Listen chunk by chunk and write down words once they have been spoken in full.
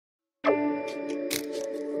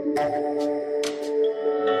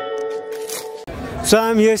So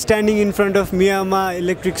I'm here standing in front of Miyama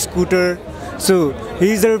electric scooter. So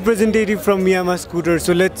he's the representative from Miyama Scooters.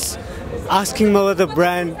 So let's ask him about the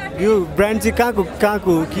brand. You brand चाहिँ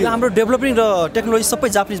कहाँको के हाम्रो developing र technology सबै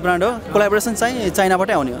Japanese brand हो collaboration चाहिँ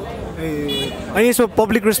चाइनाबाटै आउने हो अनि यसको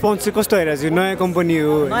पब्लिक रेस्पोन्स चाहिँ कस्तो आइरहेको छ नयाँ कम्पनी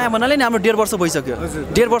हो नयाँ भन्नाले नि हाम्रो 1.5 वर्ष भइसक्यो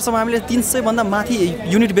 1.5 वर्षमा हामीले 300 भन्दा माथि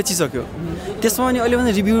युनिट बेचिसक्यो त्यसमा पनि अहिले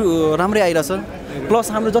पनि रिभ्यू राम्रै आइरहेछ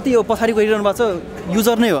प्लस हाम्रो जति यो पछाडीको हेरिरहनु भएको छ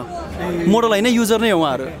युजर नै हो मोडल हैन युजर नै हो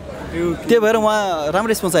उहाँहरु त्यही भएर उहाँ राम्रो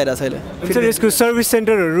रेस्पोन्स आइरहेछ अहिले फेरि यसको सर्भिस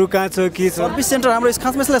सेन्टरहरु कहाँ छ के छ सर्भिस सेन्टर हाम्रो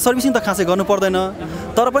खासमा यसलाई सर्भिसिङ त खासै गर्नु पर्दैन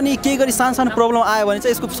तर पनि केही गरी सानो प्रब्लम आयो भने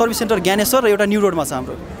चाहिँ यसको सर्भिस सेन्टर ज्ञानेश्वर र एउटा न्यू रोडमा छ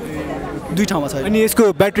हाम्रो दुई ठाउँमा छ अनि यसको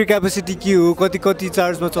ब्याट्री क्यापेसिटी के हो कति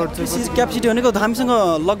चार्जमा चढ्छ क्यापेसिटी भनेको हामीसँग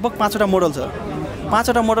लगभग 5 वटा मोडल छ 5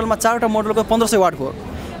 वटा मोडलमा 4 वटा मोडलको 1500 वाटको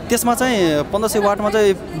त्यसमा चाहिँ 1500 वाटमा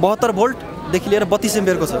चाहिँ 72 भोल्ट देखि लिएर 32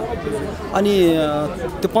 एम्पियरको छ अनि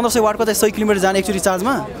त्यो 1500 वाटको चाहिँ 100 किलोमिटर जाने एकचोटी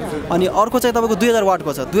चार्जमा अनि अर्को चाहिँ तपाईको 2000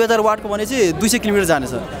 वाटको छ 2000 वाटको भने चाहिँ 200 किलोमिटर जाने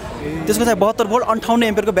छ त्यसको चाहिँ 72 भोल्ट 58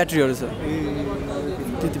 एम्पियरको ब्याट्रीहरु छ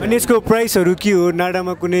अनि यसको प्राइसहरु के हो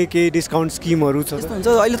नाडामा कुनै के डिस्काउन्ट स्किमहरु छ त्यस्तो हुन्छ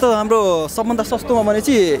अहिले त हाम्रो सबभन्दा सस्तोमा भने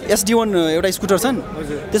चाहिँ SD1 एउटा स्कुटर छन्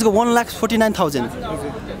त्यसको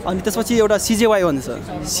 1,49,000 अनि त्यसपछि एउटा CJY भन्ने छ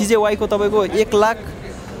CJY को तपाईको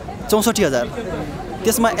 1,64,000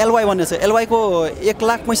 त्यसमा LY भन्ने छ LY को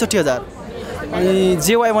 1,65,000 अनि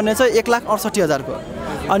JY भन्ने छ 1,68,000 को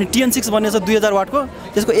अनि TN6 भन्ने छ 2000 वाटको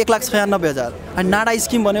त्यसको 1,96,000 अनि नाडा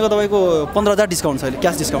स्किम भनेको तपाईको 15,000 डिस्काउन्ट छ अहिले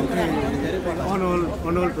क्याश डिस्काउन्ट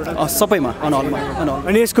सबैमा अनअलमा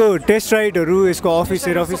अनि यसको टेस्ट राइडहरु यसको अफिस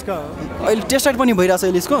का अहिले टेस्ट राइड पनि भइराछ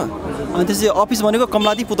अहिले यसको अनि त्यसै अफिस भनेको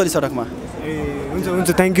कमलादी पुतली सडकमा हुन्छ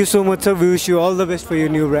thank you so much sir we wish you all the best for your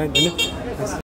new brand हैन